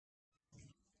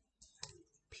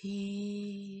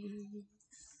Peace.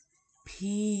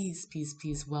 Peace, peace,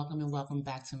 peace. Welcome and welcome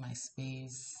back to my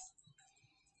space.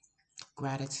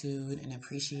 Gratitude and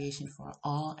appreciation for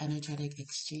all energetic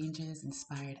exchanges,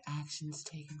 inspired actions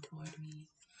taken toward me.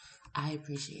 I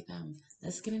appreciate them.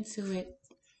 Let's get into it.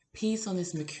 Peace on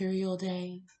this Mercurial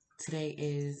Day. Today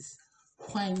is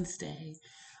Wednesday,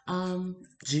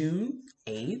 June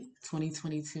 8th,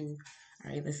 2022.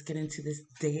 All right, let's get into this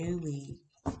daily.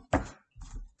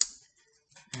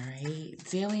 All right,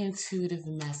 daily intuitive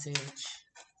message.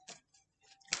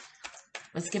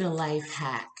 Let's get a life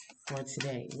hack for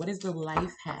today. What is the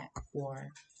life hack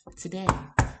for today?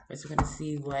 First, we're going to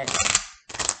see what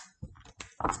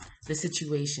the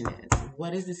situation is.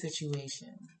 What is the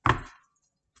situation?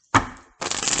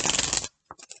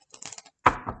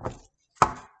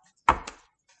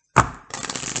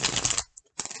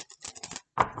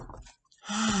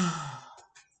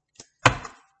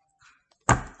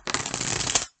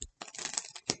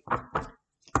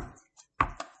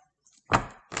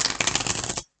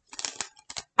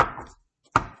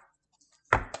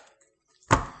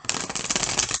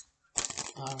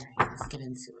 All right, let's get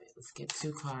into it. Let's get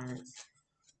 2 cards.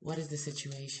 What is the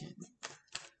situation?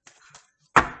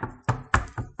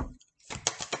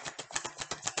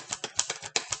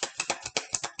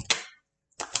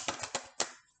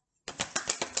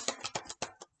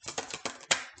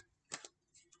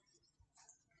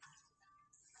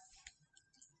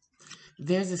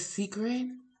 There's a secret.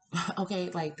 Okay,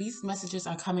 like these messages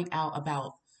are coming out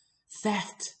about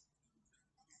theft.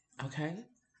 Okay?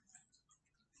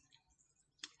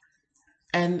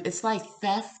 And it's like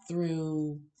theft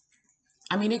through,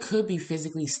 I mean, it could be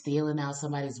physically stealing out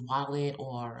somebody's wallet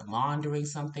or laundering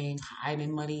something,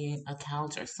 hiding money in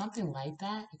accounts or something like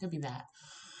that. It could be that.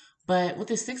 But with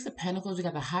the 6 of Pentacles, we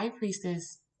got the High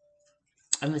Priestess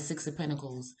and the 6 of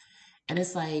Pentacles. And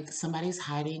it's like somebody's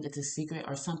hiding, it's a secret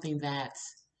or something that,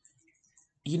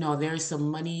 there's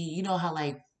some money. You know how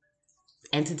like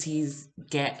entities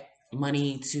get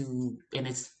money to, and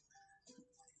it's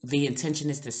the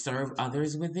intention is to serve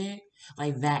others with it,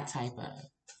 like that type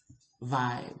of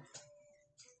vibe.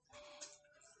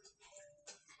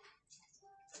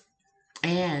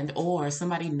 And or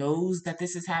somebody knows that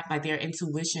this is happening, like their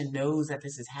intuition knows that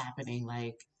this is happening.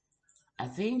 Like, I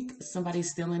think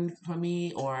somebody's stealing from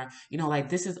me, or like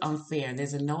this is unfair.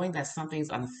 There's a knowing that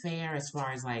something's unfair as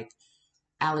far as like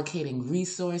allocating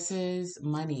resources,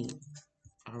 money.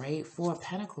 All right, 4 of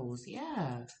Pentacles.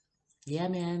 Yeah,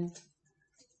 man.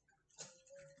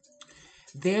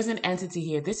 There's an entity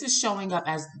here. This is showing up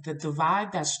as the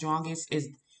vibe that's strongest is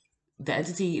the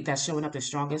entity that's showing up the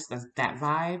strongest. That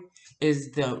vibe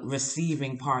is the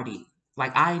receiving party.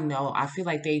 Like, I feel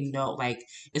like they know, like,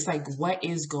 it's like, what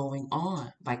is going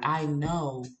on? Like, I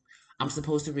know I'm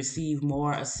supposed to receive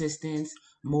more assistance,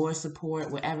 more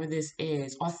support, whatever this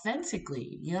is,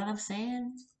 authentically. You know what I'm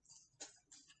saying?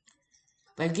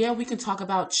 Like, yeah, we can talk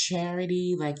about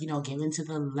charity, like, giving to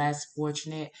the less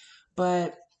fortunate,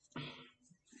 but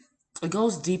it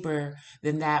goes deeper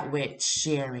than that with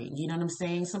sharing. You know what I'm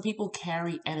saying? Some people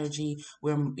carry energy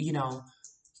where,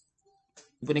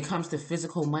 when it comes to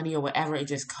physical money or whatever, it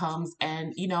just comes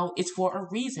and, it's for a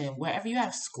reason. Wherever you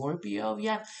have Scorpio, you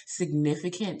have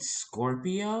significant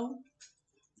Scorpio,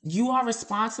 you are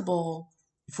responsible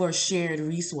for shared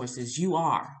resources. You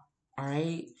are. All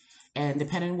right. And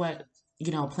depending on what,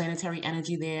 planetary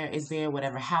energy there,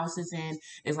 whatever house is in,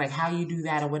 is like how you do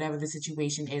that or whatever the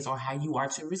situation is or how you are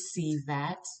to receive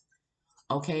that.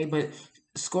 Okay. But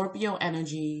Scorpio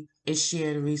energy is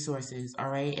shared resources. All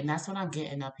right. And that's what I'm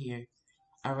getting up here.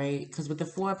 All right. Because with the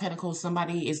 4 of Pentacles,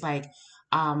 somebody is like,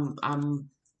 I'm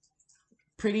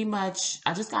pretty much,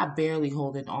 I just got barely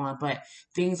holding on, but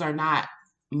things are not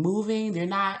moving. They're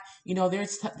not,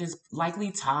 there's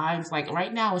likely times like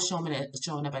right now it's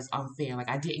showing up as unfair. Like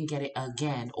I didn't get it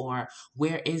again, or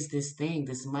where is this thing,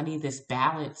 this money, this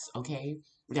balance? Okay.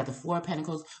 We got the 4 of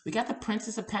Pentacles. We got the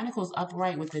Princess of Pentacles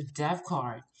upright with the Death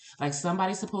card. Like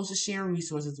somebody's supposed to share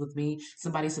resources with me.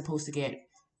 Somebody's supposed to get,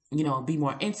 be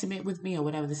more intimate with me or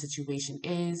whatever the situation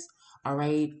is. All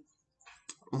right.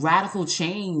 Radical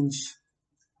change.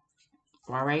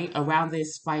 All right, around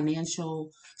this financial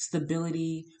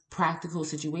stability, practical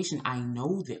situation. I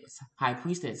know this, High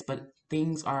Priestess, but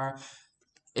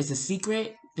it's a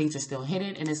secret. Things are still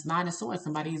hidden, and it's 9 of Swords.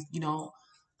 Somebody's,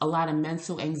 a lot of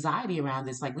mental anxiety around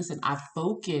this. Like, listen, I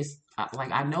focus,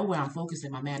 like, I know where I'm focused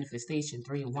in my manifestation,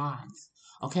 3 of Wands.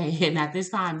 Okay, and at this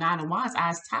time, 9 of Wands,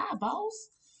 eyes tied, boss.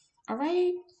 All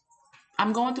right.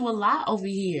 I'm going through a lot over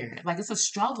here. Like it's a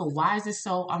struggle. Why is it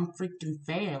so unfreaking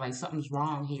fair? Like something's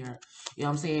wrong here. You know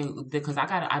what I'm saying? Because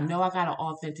I know I got an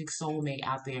authentic soulmate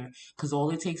out there. Because all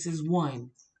it takes is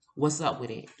one. What's up with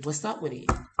it? What's up with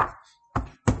it?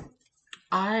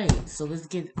 All right, so let's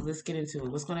get into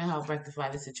it. What's going to help rectify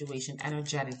the situation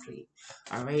energetically?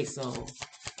 All right, so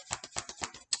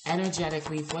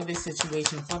energetically for this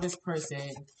situation, for this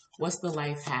person, what's the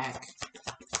life hack?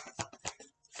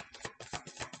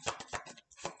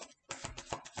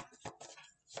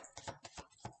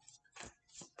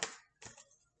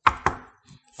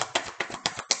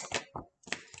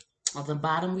 On the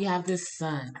bottom, we have this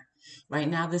sun. Right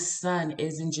now, this sun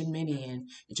is in Geminian.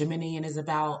 Geminian is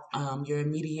about your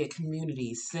immediate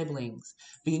community, siblings,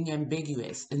 being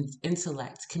ambiguous,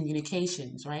 intellect,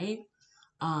 communications, right?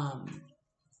 Um,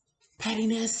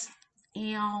 pettiness,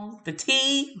 the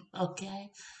tea, okay?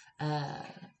 Uh,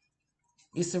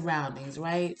 your surroundings,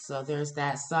 right? So there's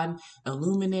that sun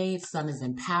illuminates, sun is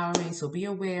empowering. So be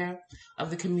aware of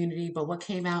the community. But what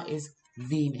came out is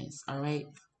Venus, all right?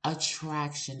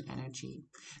 Attraction energy.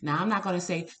 Now, I'm not going to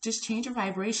say just change your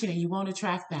vibration and you won't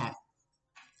attract that.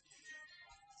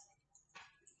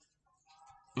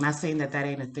 I'm not saying that that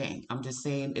ain't a thing. I'm just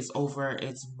saying it's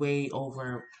way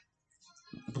overblown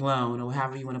or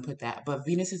however you want to put that. But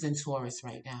Venus is in Taurus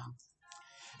right now.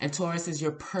 And Taurus is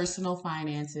your personal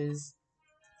finances,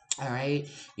 all right,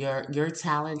 your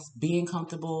talents, being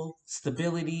comfortable,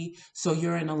 stability, so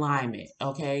you're in alignment.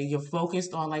 Okay, you're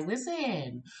focused on like,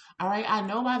 listen, all right, I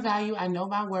know my value, I know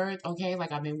my worth. Okay,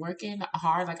 like I've been working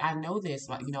hard, like I know this,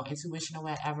 like intuition or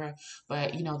whatever.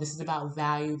 But this is about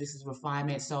value, this is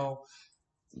refinement. So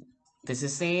this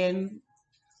is saying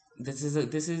this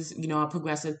is a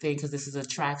progressive thing because this is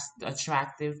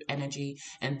attractive energy,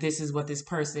 and this is what this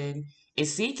person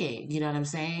is seeking. You know what I'm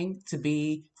saying? To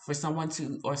be for someone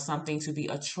to or something to be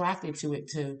attracted to it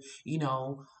to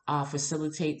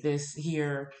facilitate this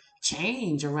here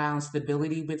change around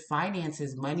stability with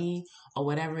finances, money, or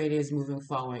whatever it is moving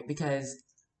forward because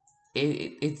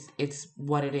it's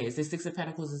what it is. The Six of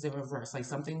Pentacles is in reverse. Like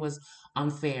something was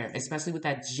unfair, especially with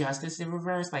that justice in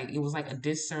reverse. Like it was like a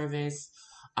disservice.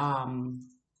 Um,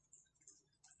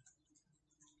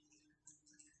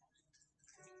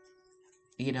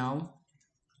 you know,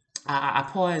 I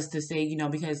pause to say,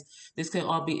 because this could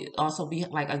all be also be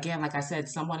like again, like I said,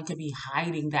 someone could be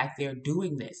hiding that they're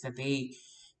doing this, that they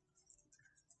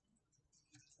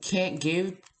can't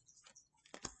give,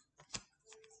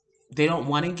 they don't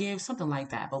want to give, something like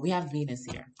that. But we have Venus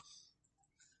here.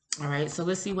 All right, so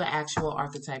let's see what actual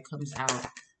archetype comes out.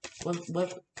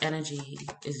 What energy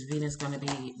is Venus going to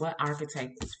be? What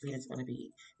archetype is Venus going to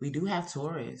be? We do have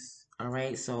Taurus. All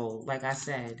right, so like I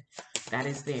said, that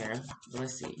is there.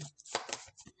 Let's see.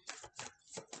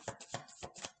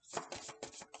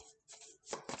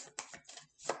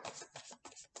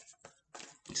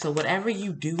 So whatever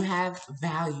you do have,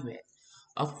 value it.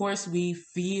 Of course, we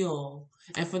feel,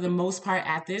 and for the most part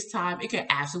at this time, it could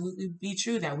absolutely be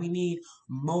true that we need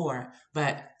more,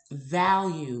 but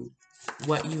value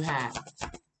what you have.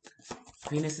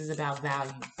 Venus is about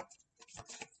value.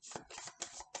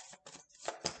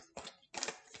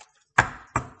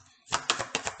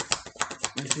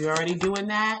 If you're already doing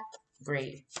that,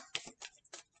 great.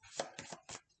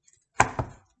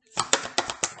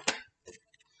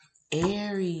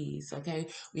 Aries, okay?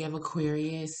 We have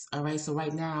Aquarius, all right? So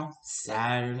right now,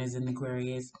 Saturn is in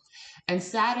Aquarius. And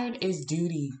Saturn is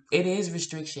duty. It is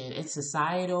restriction. It's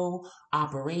societal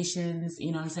operations,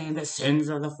 you know what I'm saying? The sins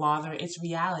of the father. It's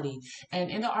reality.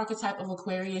 And in the archetype of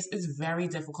Aquarius, it's very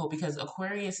difficult because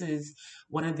Aquarius is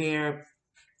one of their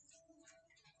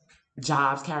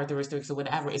jobs, characteristics, or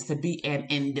whatever, is to be an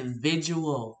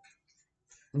individual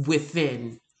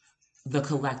within the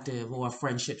collective or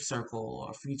friendship circle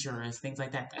or futurists, things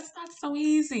like that. That's not so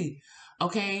easy.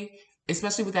 Okay.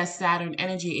 Especially with that Saturn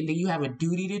energy, and then you have a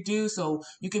duty to do. So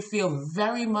you can feel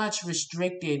very much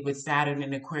restricted with Saturn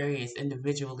and Aquarius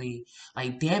individually.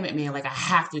 Like, damn it, man, like I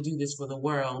have to do this for the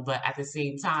world. But at the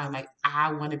same time, like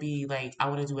I want to be like, I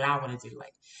want to do what I want to do.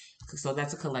 Like, so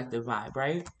that's a collective vibe,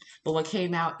 right? But what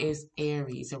came out is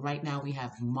Aries. So right now we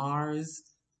have Mars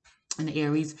in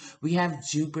Aries. We have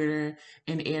Jupiter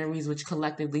in Aries, which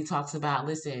collectively talks about,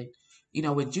 listen,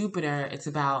 with Jupiter, it's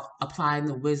about applying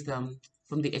the wisdom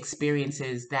from the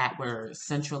experiences that were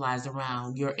centralized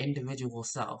around your individual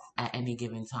self at any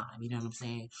given time. You know what I'm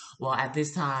saying? Well, at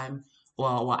this time,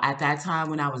 at that time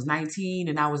when I was 19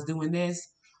 and I was doing this,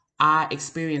 I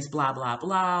experienced blah, blah,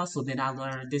 blah. So then I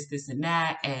learned this, and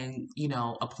that, and,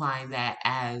 applying that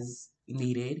as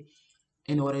needed.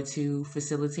 in order to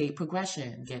facilitate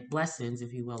progression, get blessings,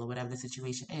 if you will, or whatever the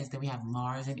situation is. Then we have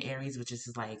Mars in Aries, which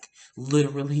is like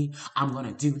literally, I'm going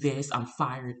to do this. I'm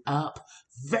fired up,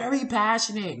 very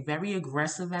passionate, very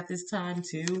aggressive at this time,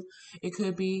 too. It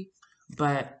could be.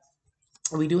 But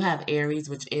we do have Aries,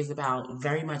 which is about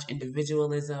very much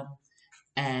individualism.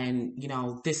 And,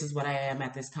 this is what I am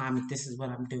at this time. This is what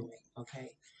I'm doing. Okay.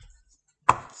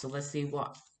 So let's see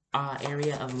what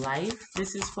area of life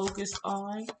this is focused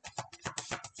on.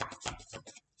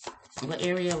 What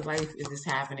area of life is this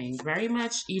happening? Very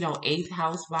much, eighth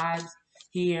house vibes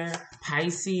here,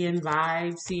 Piscean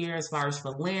vibes here as far as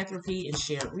philanthropy and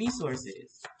shared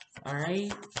resources. All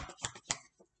right.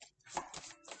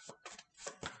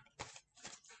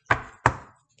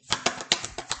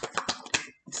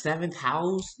 Seventh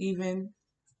house, even.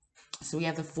 So we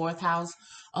have the fourth house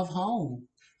of home,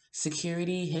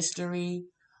 security, history.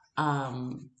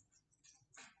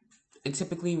 It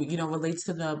typically, relates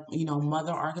to the,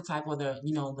 mother archetype, or the,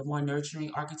 the more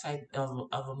nurturing archetype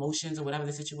of emotions, or whatever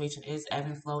the situation is, ebb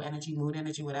and flow energy, mood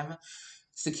energy, whatever.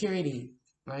 Security,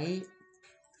 right?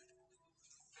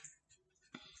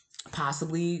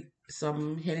 Possibly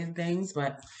some hidden things,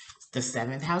 but the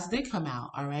seventh house did come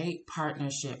out. All right.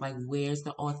 Partnership. Like, where's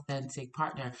the authentic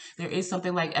partner? There is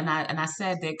something like, and I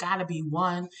said there gotta be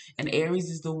one, and Aries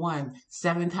is the one.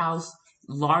 Seventh house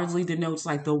largely denotes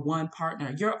like the one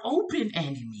partner. Your open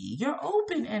enemy. Your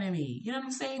open enemy. You know what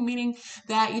I'm saying? Meaning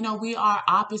that, we are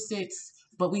opposites,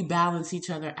 but we balance each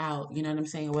other out. You know what I'm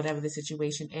saying? Whatever the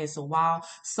situation is. So while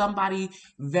somebody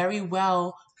very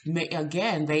well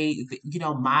again,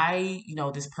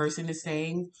 this person is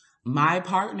saying my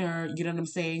partner, you know what I'm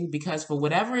saying? Because for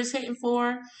whatever it's hitting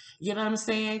for, you know what I'm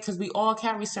saying? Because we all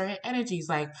carry certain energies.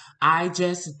 Like, I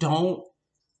just don't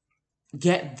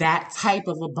get that type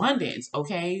of abundance,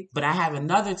 okay? But I have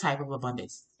another type of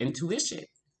abundance, intuition,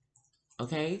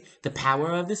 okay? The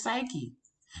power of the psyche.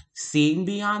 Seeing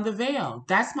beyond the veil.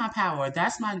 That's my power.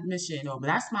 That's my mission, or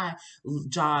that's my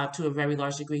job to a very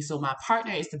large degree. So my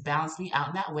partner is to balance me out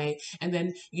in that way. And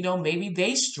then, maybe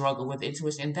they struggle with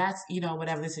intuition. And that's,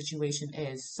 whatever the situation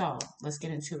is. So let's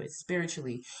get into it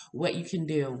spiritually. What you can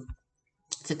do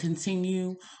to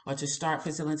continue or to start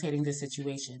facilitating this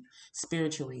situation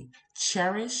spiritually.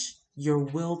 Cherish your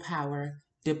willpower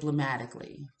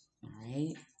diplomatically. All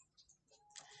right.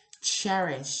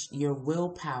 Cherish your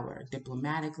willpower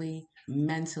diplomatically,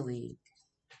 mentally.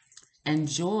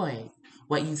 Enjoy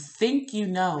what you think you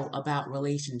know about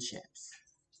relationships.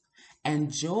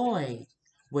 Enjoy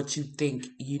what you think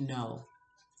you know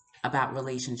about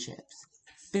relationships.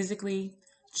 Physically,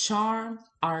 charm,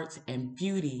 art, and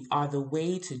beauty are the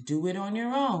way to do it on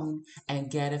your own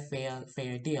and get a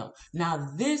fair deal.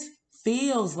 Now, this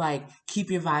feels like keep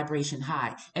your vibration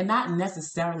high, and not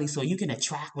necessarily so you can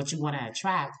attract what you want to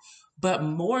attract, but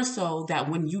more so that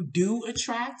when you do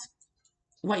attract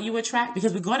what you attract,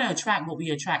 because we're going to attract what we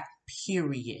attract,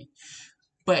 period.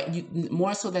 But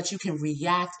more so that you can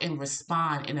react and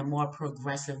respond in a more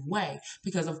progressive way.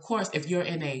 Because, of course, if you're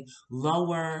in a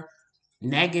lower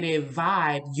negative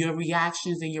vibe, your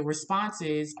reactions and your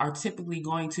responses are typically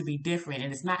going to be different.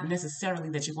 And it's not necessarily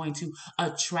that you're going to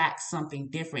attract something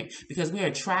different, because we're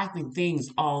attracting things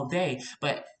all day.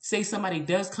 But say somebody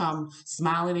does come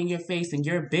smiling in your face and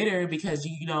you're bitter because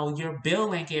your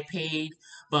bill ain't get paid.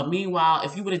 But meanwhile,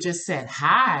 if you would have just said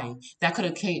hi, that could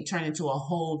have turned into a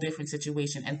whole different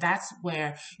situation. And that's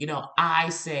where, I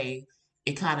say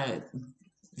it kind of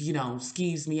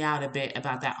skeeves me out a bit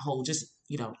about that whole just,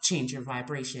 change your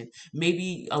vibration.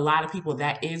 Maybe a lot of people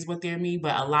that is what they mean,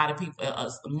 but a lot of people,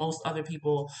 most other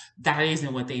people, that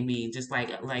isn't what they mean. Just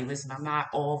like, listen, I'm not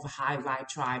all the high vibe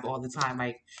tribe all the time.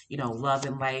 Like, love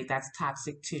and light, that's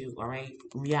toxic too. All right.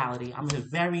 Reality. I'm a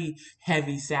very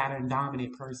heavy Saturn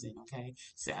dominant person. Okay.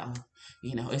 So,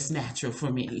 it's natural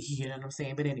for me. You know what I'm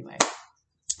saying? But anyway,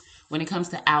 when it comes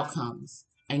to outcomes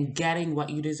and getting what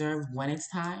you deserve when it's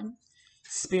time,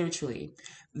 spiritually,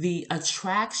 the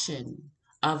attraction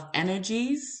of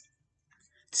energies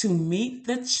to meet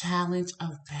the challenge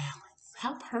of balance.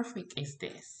 How perfect is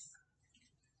this?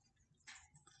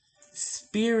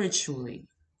 Spiritually,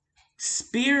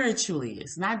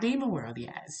 it's not demon world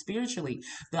yet. Spiritually,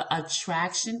 the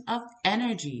attraction of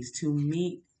energies to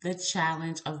meet the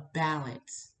challenge of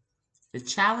balance. The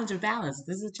challenge of balance.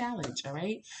 This is a challenge, all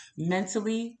right?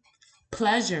 Mentally,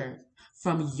 pleasure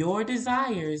from your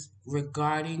desires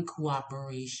regarding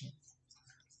cooperation.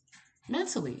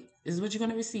 Mentally, this is what you're going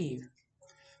to receive.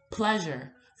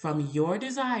 Pleasure from your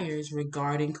desires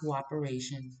regarding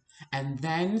cooperation. And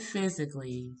then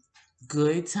physically,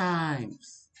 good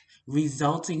times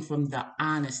resulting from the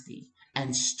honesty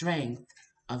and strength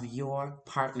of your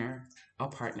partner or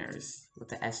partners with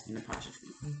the S and apostrophe.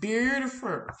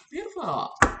 Beautiful. Beautiful.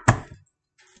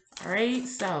 All right,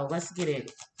 so let's get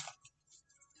it.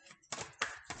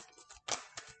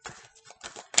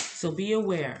 So be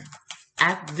aware.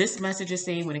 This message is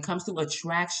saying when it comes to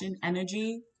attraction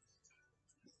energy,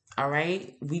 all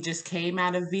right, we just came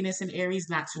out of Venus and Aries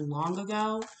not too long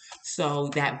ago. So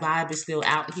that vibe is still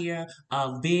out here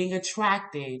of being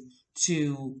attracted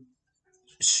to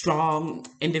strong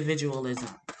individualism,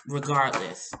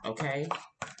 regardless. Okay,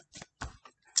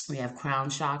 we have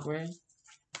crown chakra,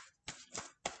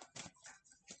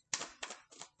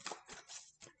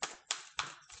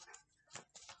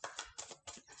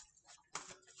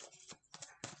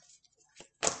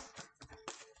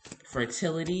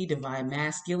 fertility, divine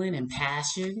masculine, and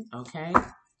passion. Okay,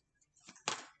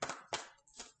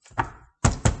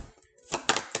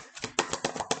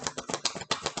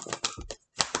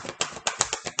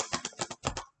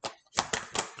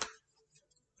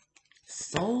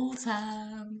 soul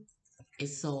time.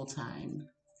 It's soul time.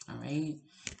 All right,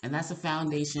 and that's a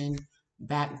foundation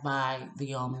backed by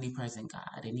the omnipresent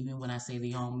God. And even when I say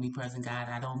the omnipresent God,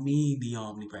 I don't mean the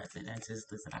omnipresent. I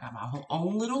just listen. I got my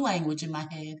own little language in my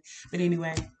head. But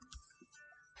anyway,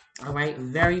 all right,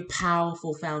 very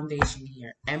powerful foundation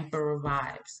here. Emperor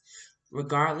vibes.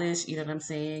 Regardless, you know what I'm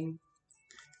saying?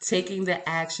 Taking the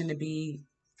action to be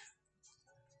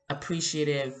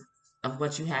appreciative of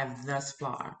what you have thus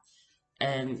far.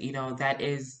 And, that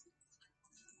is,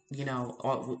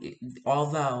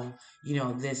 although,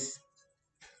 this,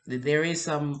 there is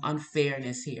some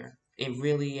unfairness here. It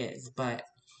really is. But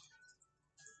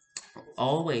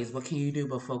always, what can you do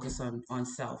but focus on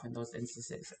self in those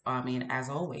instances? I mean, as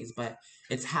always, but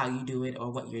it's how you do it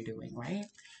or what you're doing, right?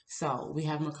 So we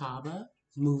have Merkaba,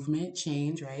 movement,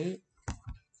 change, right?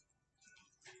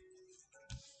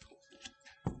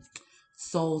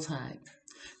 Soul time.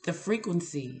 The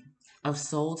frequency of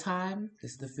soul time.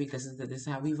 This is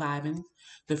how we vibing.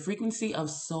 The frequency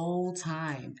of soul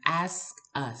time asks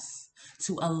us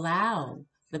to allow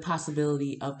the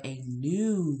possibility of a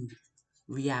new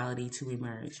reality to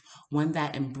emerge, one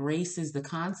that embraces the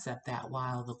concept that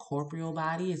while the corporeal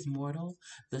body is mortal,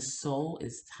 the soul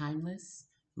is timeless,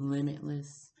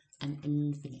 limitless, and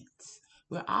infinite.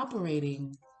 We're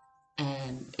operating,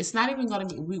 and it's not even going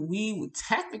to be, we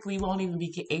technically won't even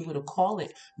be able to call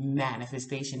it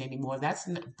manifestation anymore. That's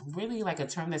really like a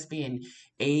term that's being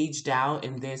aged out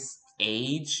in this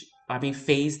age. I mean,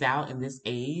 phased out in this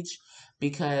age,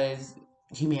 because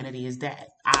humanity is dead,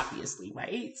 obviously,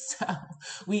 right? So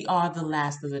we are the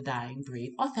last of the dying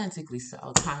breed, authentically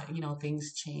so. Time,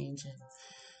 things change,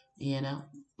 and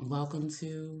welcome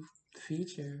to the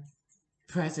future,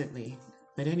 presently.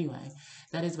 But anyway,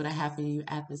 that is what I have for you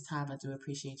at this time. I do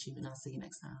appreciate you, and I'll see you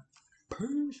next time.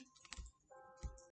 Peace.